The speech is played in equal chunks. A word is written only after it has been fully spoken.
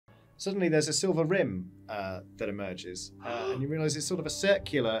suddenly there's a silver rim that emerges, and you realise it's sort of a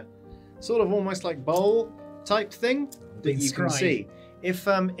circular, sort of almost like bowl type thing that you can see. If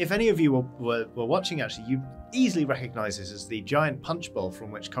any of you were watching, actually, you easily recognise this as the giant punch bowl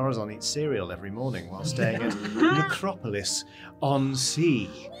from which Corazon eats cereal every morning while staying at Necropolis on Sea.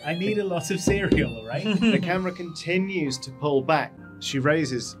 I need a lot of cereal, all right? The camera continues to pull back. She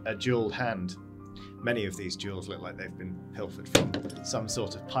raises a jewelled hand. Many of these jewels look like they've been pilfered from some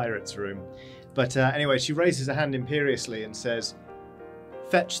sort of pirate's room. But anyway, she raises a hand imperiously and says,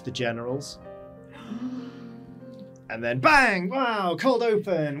 "Fetch the generals." And then bang! Wow, cold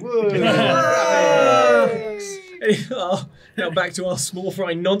open! Woo! Oh, now back to our small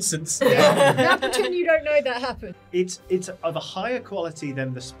fry nonsense. Now pretend you don't know that happened. It's of a higher quality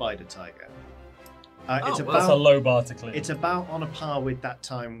than the spider tiger. It's about, that's a low bar to clear. It's about on a par with that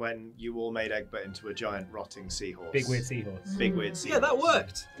time when you all made Egbert into a giant rotting seahorse. Big weird seahorse. Big weird seahorse. Yeah, that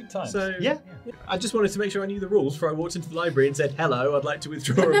worked. Good time. So yeah. I just wanted to make sure I knew the rules before I walked into the library and said, "Hello, I'd like to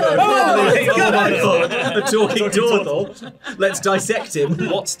withdraw a vote." Oh my god, a talking turtle. Let's dissect him.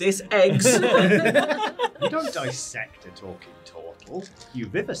 What's this? Eggs. You don't dissect a talking turtle. You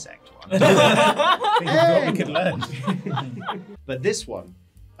vivisect one. What we can learn. But this one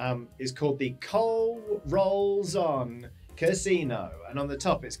is called the Coal Rolls On Casino, and on the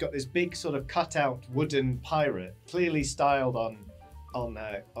top it's got this big sort of cutout wooden pirate, clearly styled on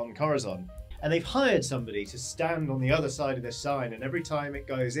Corazon, and they've hired somebody to stand on the other side of the sign, and every time it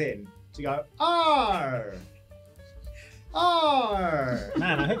goes in, to go "Arr! Arr!"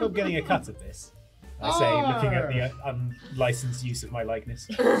 Man, I hope I'm getting a cut of this. I say, looking at the unlicensed use of my likeness.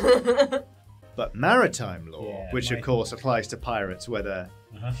 But maritime law, which of course applies to pirates whether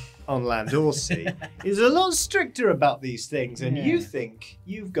on land or sea, is a lot stricter about these things, and you think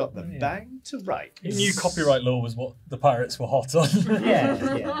you've got the bang to rights. New copyright law was what the pirates were hot on.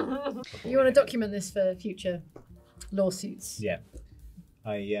 You want to document this for future lawsuits? Yeah.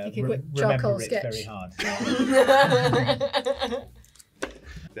 I quick remember charcoal it sketch. very hard.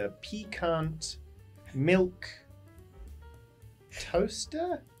 The piquant milk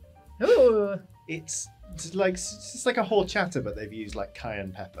toaster. Ooh. It's like a horchata, but they've used like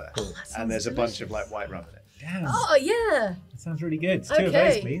cayenne pepper, and there's a bunch of like white rum in it. Damn. Oh yeah. That sounds really good. Two of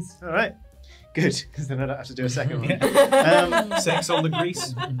those, please. All right. Good, because then I don't have to do a second one. Sex on the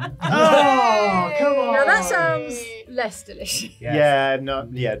grease. Oh, come on. Now that sounds less delicious. Yeah, no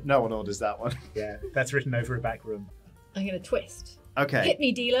one orders that one. Yeah, that's written over a back room. I'm going to twist. Okay. Hit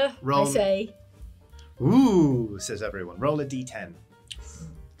me, dealer. Roll. I say. Ooh, says everyone. Roll a d10.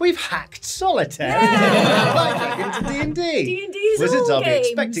 We've hacked solitaire. Yeah. Like back into D&D. D&D's Wizards, all I'll be games.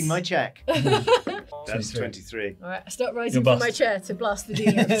 expecting my check. That's 23. All right, I start rising from my chair to blast the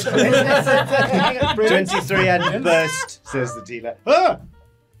dealer. 23 and burst, says the dealer. Ah!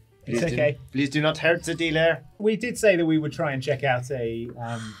 It's okay. Please do not hurt the dealer. We did say that we would try and check out a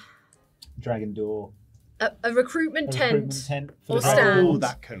dragon door. A recruitment tent for or stand. Oh,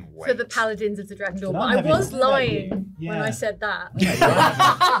 that can wait. For the paladins of the Dragon Door. So But I was lying when I said that.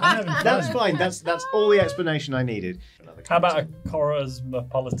 That's fine. That's all the explanation I needed. How about a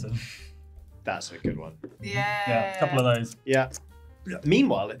Cosmopolitan? That's a good one. Yeah, a couple of those. Yeah.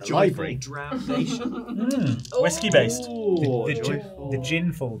 Meanwhile, at the library, Damnation. Whiskey based. The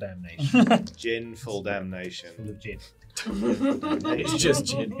gin-full damnation. Gin-full damnation. Full of gin. It's just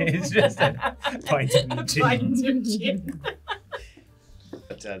gin. It's just a pint of gin.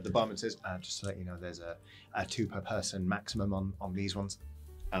 But the barman says, just to let you know, there's a 2 per person maximum on these ones.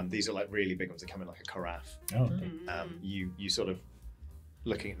 These are like really big ones. They come in like a carafe. Oh, okay. You sort of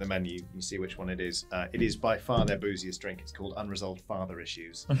looking at the menu, you see which one it is. It is by far their booziest drink. It's called Unresolved Father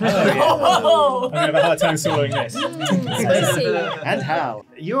Issues. I'm going to have a hard time swallowing this. And how?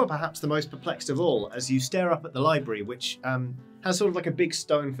 You're perhaps the most perplexed of all as you stare up at the library, which has sort of like a big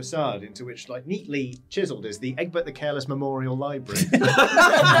stone facade into which, like neatly chiseled, is the Egbert the Careless Memorial Library.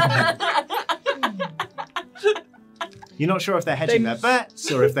 You're not sure if they're hedging their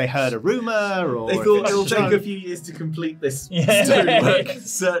bets or if they heard a rumour or... They thought it'll take a few years to complete this stonework.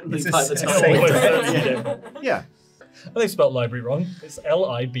 Certainly by the time. Yeah. Well, they spelled library wrong. It's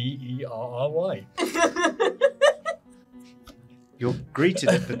Liberry. You're greeted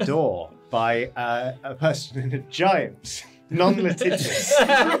at the door by a person in a giant, non-litigious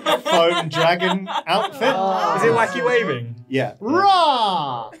foam dragon outfit. Is it wacky waving? Yeah.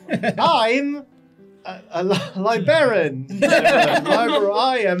 Rah! I'm a librarian.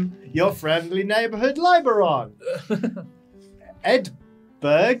 I am your friendly neighbourhood librarian.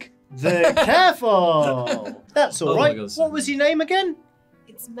 Edberg the Careful. That's all right. What was your name again?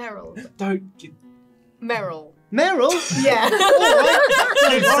 It's Meryl. Don't get... Meryl. Meryl? Yeah. All right.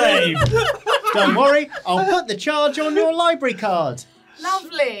 Don't say name. Don't worry, I'll put the charge on your library card.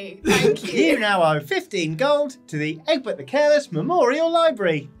 Lovely. Thank you. You now owe 15 gold to the Egbert the Careless Memorial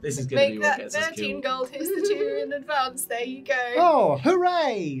Library. This is going to be Make what that gets us 13 killed. gold hits the 2 in advance. There you go. Oh,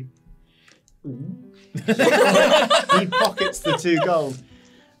 hooray! He pockets the 2 gold.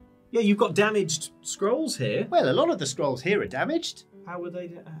 Yeah, you've got damaged scrolls here. Well, a lot of the scrolls here are damaged. How were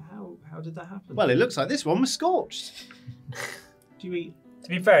they? How did that happen? Well, it looks like this one was scorched. Dewey. To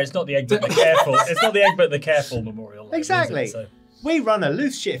be fair, it's not the Egbert the Careful. It's not the Egbert the Careful Memorial. Library, Exactly. is it? So- We run a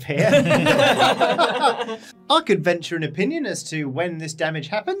loose ship here. I could venture an opinion as to when this damage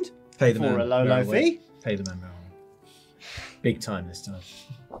happened Pay the for man. a low Merrill fee. Pay the man. Merrill. Big time this time.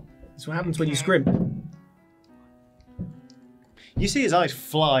 That's what happens when you scrimp. You see his eyes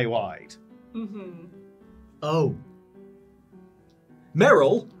fly wide. Mm-hmm. Oh.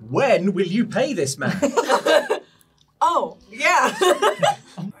 Merrill, when will you pay this man? Oh, yeah.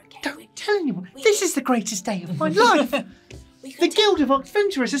 Don't tell anyone. This is the greatest day of my life. The Guild of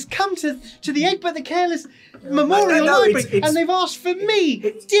Adventurers has come to the Egbert the Careless Memorial No, Library, it's- and they've asked for me,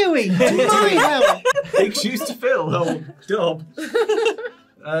 Dewey, to my help. Big shoes to fill, old Dob.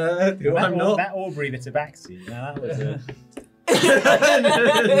 Who I'm not. That Aubrey that tabaxi. Now that was a.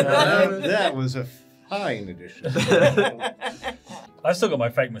 That was a fine addition. I've still got my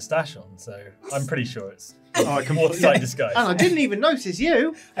fake moustache on, so I'm pretty sure it's Oh, I can watertight disguise. And I didn't even notice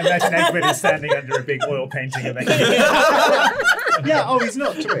you. Imagine Egbert is standing under a big oil painting of Egbert. Yeah, oh, he's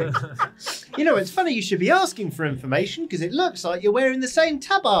not true. You know, it's funny you should be asking for information because it looks like you're wearing the same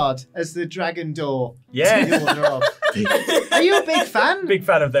tabard as the Dragon Door. Yeah. The order of. Are you a big fan? Big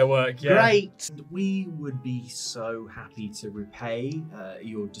fan of their work. Yeah. Great. We would be so happy to repay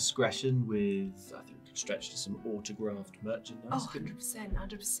your discretion with, I think, we could stretch to some autographed merchandise. Oh, couldn't 100%,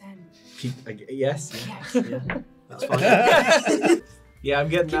 100%. we? Yes. Yes. Yeah, that's fine. Yeah, I'm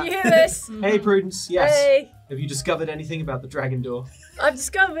getting Can you that. hear this? Hey, Prudence. Yes. Hey, Have you discovered anything about the Dragon Door? I've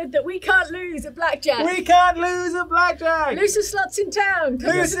discovered that we can't lose at Blackjack. We can't lose at Blackjack. Losest slots in town.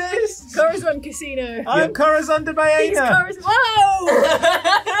 Who's this? Corazon Casino. I'm Corazon de He's Baena. Corazon.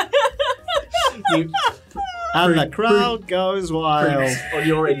 Whoa! You, And the crowd goes wild. Prudence, on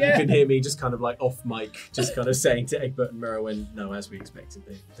your end, Yeah. you can hear me just kind of like off mic, just kind of saying to Egbert and Merowyn, no, as we expected,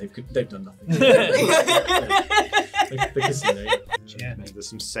 they've done nothing. The casino. Yeah. There's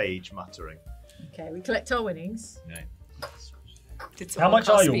some sage muttering. Okay, we collect our winnings. Did How much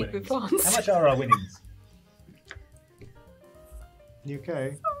are your speak with winnings? plants? How much are our winnings? You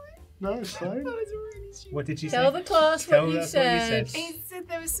okay? No, it's fine. That was really stupid. What did she Tell say? the class Tell what you us what you said. said. He said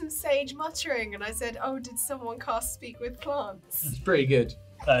there was some sage muttering, and I said, "Oh, did someone cast speak with plants?" It's pretty good.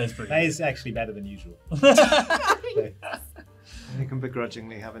 That is pretty. That is actually better than usual. You can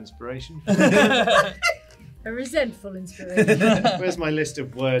begrudgingly have inspiration. A resentful inspiration. Where's my list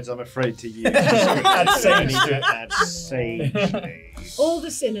of words I'm afraid to use? Add sage to it. Add sagely. All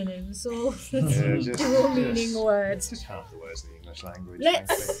the synonyms, all the Yeah, just- dual meaning words. Just half the words in the English language.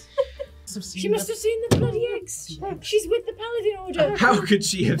 frankly. Let's. She must have seen the bloody eggs. She's with the Paladin Order. How could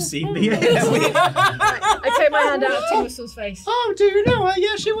she have seen the eggs? I take my hand out of Tim Whistle's face. Oh, do you know her?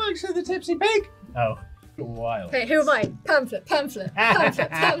 Yeah, she works for the Tipsy Pig. Oh, a while. Okay, who am I? Pamphlet. Pamphlet.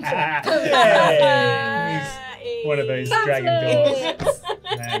 Hey. One of those dragon doors. Pamphlet.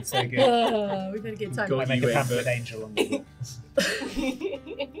 Man, so good. Oh, we've had a good time. God. I make You a pamphlet Egbert. angel on the wall.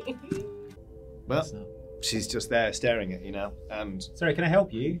 Well, she's just there staring at you now, and Sorry, can I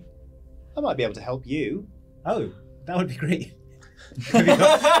help you? I might be able to help you. Oh, that would be great. we need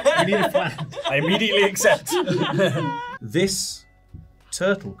a plan. I immediately accept. This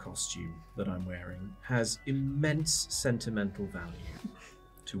turtle costume that I'm wearing has immense sentimental value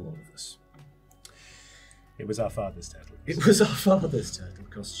to all of us. It was our father's turtle. It was our father's turtle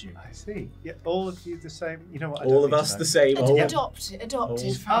costume. I see. Yeah, all of you the same. You know what? I All don't of need us to the know. same. old- Adopted Old-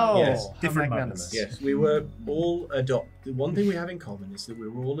 from. Oh, Yes. how Different magnanimous. mothers. Yes, we were all adopted. The one thing we have in common is that we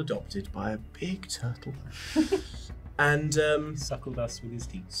were all adopted by a big turtle. And Suckled us with his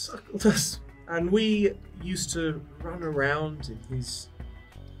teeth. suckled us. And we used to run around in his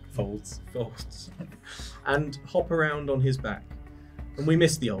Folds. folds and hop around on his back. And we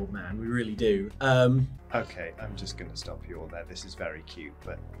miss the old man, we really do. Okay, I'm just going to stop you all there. This is very cute,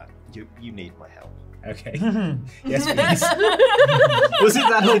 but you need my help. Okay. Yes, please. Was it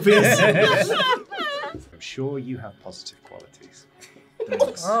that obvious? I'm sure you have positive qualities.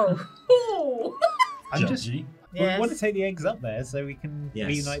 Thanks. Oh. I'm just. Judgy. We Yes. want to take the eggs up there so we can Yes.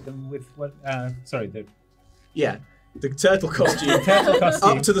 reunite them with what? Sorry, the Yeah, the turtle costume. turtle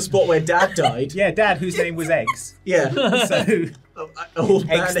costume. Up to the spot where Dad died. Yeah, Dad, whose name was Eggs. Yeah. So Old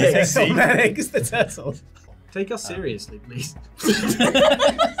man Eggs, eggs. the Eggs the turtle. Take us seriously, please.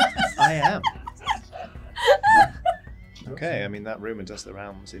 Okay, I mean, that rumour does the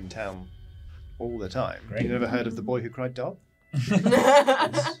rounds in town all the time. Great. You never heard of the boy who cried dog?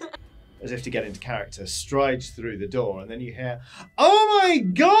 As if to get into character, strides through the door, and then you hear, "Oh my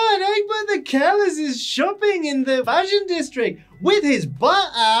God, Egbert the Careless is shopping in the fashion district with his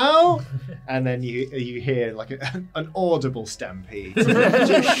butt out!" And then you hear like an audible stampede,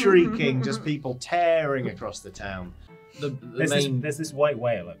 just shrieking, just people tearing across the town. There's this white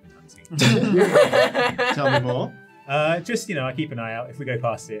whale I've been hunting. Tell me more. Just, I keep an eye out. If we go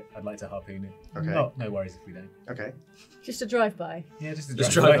past it, I'd like to harpoon it. Okay. No worries if we don't. Okay. Just a drive-by. Yeah, just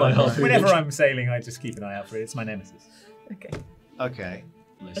drive by harpoon. Whenever I'm sailing, I just keep an eye out for it. It's my nemesis. Okay. Okay.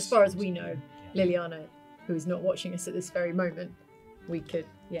 As far as we know, Liliana, who is not watching us at this very moment, we could,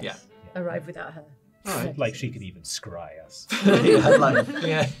 arrive without her. Right. Like she could even scry us. I'd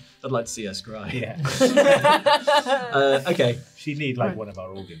like to see her scry. Yeah. Okay. She'd need like one of our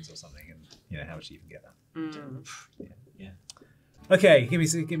organs or something, and how would she even get that? Yeah. Okay, give me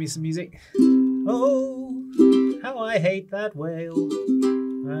some music. Oh, how I hate that whale.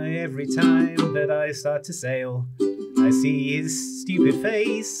 Every time that I start to sail, I see his stupid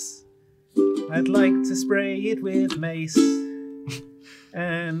face. I'd like to spray it with mace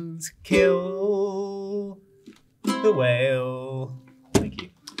and kill the whale. Thank you.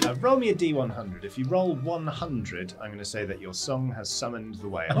 Roll me a D100. If you roll 100, I'm going to say that your song has summoned the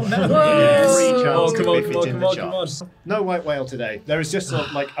whale. Oh, no. Free chance to come on, biff come it in the on, come on. chops. No white whale today. There is just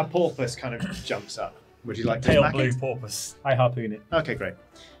like a porpoise kind of jumps up. Would you like to Pale smack blue it? porpoise. I harpoon it. Okay, great.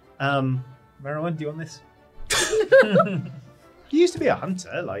 Merowyn, do you want this? You used to be a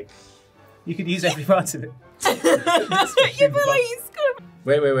hunter, like. You could use every part of it.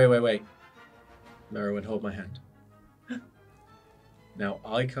 Wait. Merowyn, hold my hand. Now,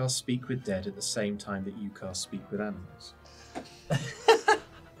 I cast Speak with Dead at the same time that you cast Speak with Animals.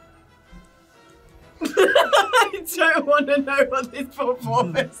 I don't want to know what this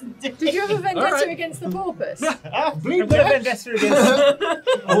performance did. Did you have a vendetta against the porpoise? I've got a vendetta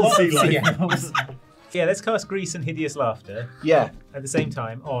against all sea animals. Yeah, let's cast Grease and Hideous Laughter Yeah. at the same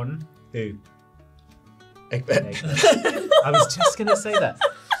time on who? Egbert. I was just going to say that.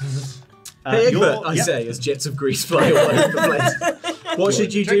 Hey, Egbert, I say, as jets of grease fly all over the place. What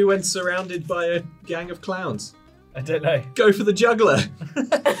should you do when surrounded by a gang of clowns? I don't know. Go for the juggler.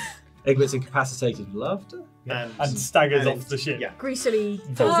 Egbert's incapacitated with laughter. And staggers off the ship. Yeah. Greasily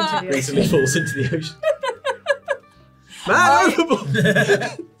falls into the ocean. Recently falls into the ocean. Man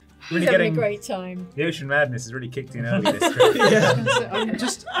overboard! Really He's having a getting great time. the ocean madness has really kicked in early this trip.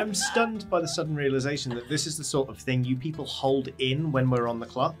 I'm stunned by the sudden realization that this is the sort of thing you people hold in when we're on the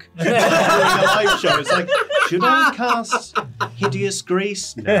clock. During a live show, it's like, should I cast Hideous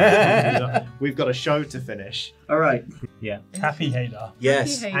Grease? No, we've got a show to finish. All right. Yeah. Happy Hader.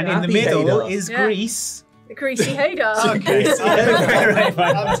 Yes. Happy And in the Happy middle Hader. is Yeah. Grease. The greasy Hader. Okay, Right,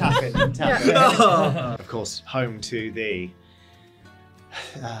 fine. I'm tapping. Yeah. Of course, home to the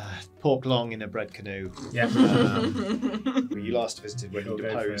pork long in a bread canoe. Yeah. Where you last visited when you We'll go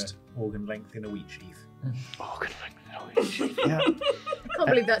deposed. for organ length in a wheat sheath. Yeah. I can't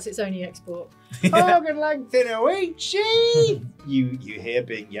believe that's its only export. Organ length in a wheat sheath. You hear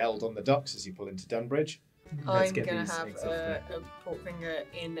being yelled on the docks as you pull into Dunbridge. Let's I'm get going these to have eggs off there. a pork finger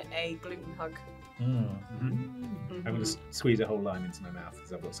in a gluten hug. I'm going to squeeze a whole lime into my mouth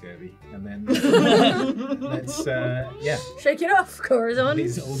because I've got scurvy. And then let's, Shake it off, Corazon.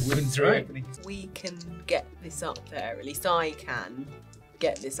 these old wounds are Right. opening. We can get this up there. At least I can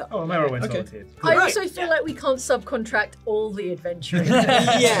get this up Oh, there. Merowyn's Okay. sorted. I Right. also feel like we can't subcontract all the adventuring.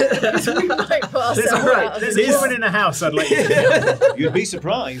 Yeah. Because we might put ourselves There's, out of there's this. a woman in a house I'd like to You'd be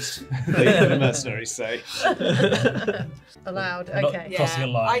surprised, the mercenaries say. Allowed, Not- okay. Crossing a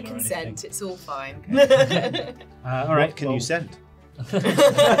line I or consent. anything. It's all fine. All right, What can you send?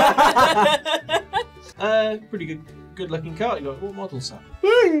 Pretty good looking cart you got. What model's that?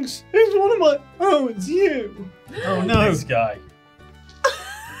 Thanks! It's one of my... Oh, it's you! Oh no! This guy.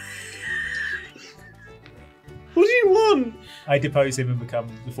 What do you want? I depose him and become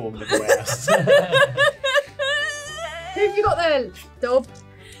the foreman of the warehouse. Who have you got there, Dob?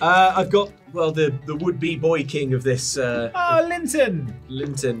 I've got, well, the would-be boy king of this Oh, Linton!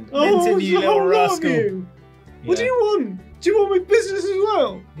 Linton. Linton, it's you the little whole lot of rascal. you. What do Yeah. you want? Do you want my business as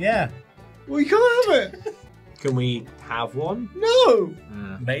well? Yeah. Well, you can't have it. Can we have one? No!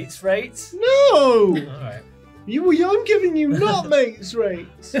 Mates rates? No! Alright. I'm giving you not mates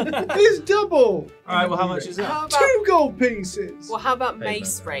rates. It's double. Alright, well, how much is that? How about, 2 gold pieces. well, how about Hey,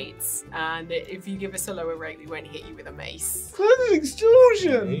 mace brother. rates? And if you give us a lower rate, we won't hit you with a mace. That's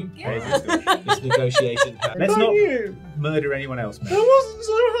extortion. Yeah. This negotiation. Let's Thank not you. murder anyone else, That man. wasn't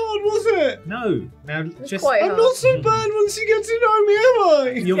so hard, was it. No. Now It's just quite I'm hard. not so bad once you get to know me, am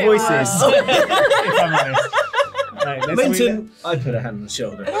I? your Okay, voices. wow. If I'm honest. Right, let's Linton, I'd put a hand on the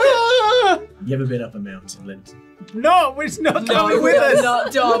shoulder. Ah! You ever been up a mountain, Linton? No, it's not No, coming we with are us.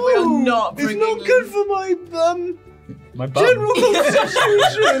 not, Dog. We are not It's bringing not good for my My bum. general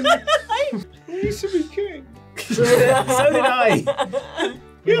constitution. I used to be king. So did I.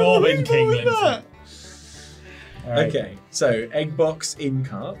 We've Yeah, all what been are you king, doing with Linton. All right. Okay, so egg box in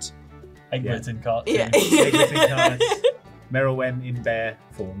cart. Egbert in cart. Yeah. Everything cards. Merylwen in bear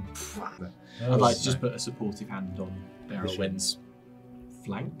form. I'd like to just put a supportive hand on Merylwen's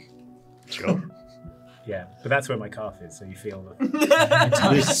flank. Sure. Yeah, but that's where my calf is, so you feel the.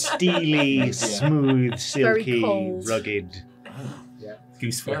 The steely, smooth, Very silky, cold. rugged. Yeah,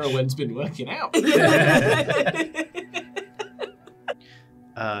 goose flesh. Merylwen's been working out.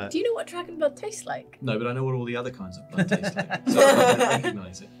 Do you know what dragon blood tastes like? No, but I know what all the other kinds of blood taste like. So I don't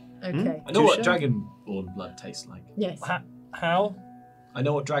recognise it. Okay. I know what Touche. dragonborn blood tastes like. Yes. How? I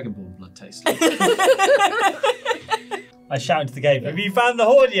know what dragonborn blood tastes like. I shout into the cave. Have you found the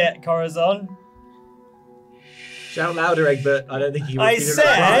hoard yet, Corazon? Shout louder, Egbert. I don't think he I he didn't said-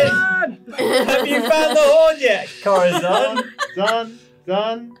 reply. Have you found the hoard yet, Corazon?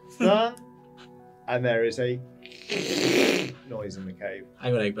 Done. And there is a noise in the cave.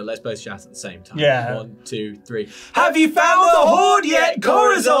 Hang on, Egbert. Let's both shout at the same time. Yeah. 1, 2, 3. Have you found the hoard yet,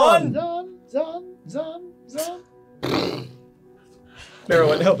 Corazon? Done.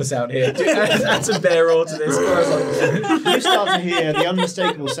 Merylwen, help us out here. Add some bear roar to this. Corazon. You start to hear the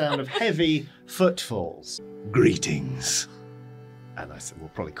unmistakable sound of heavy footfalls. Greetings. And I said, we'll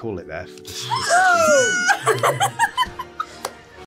probably call it there for this.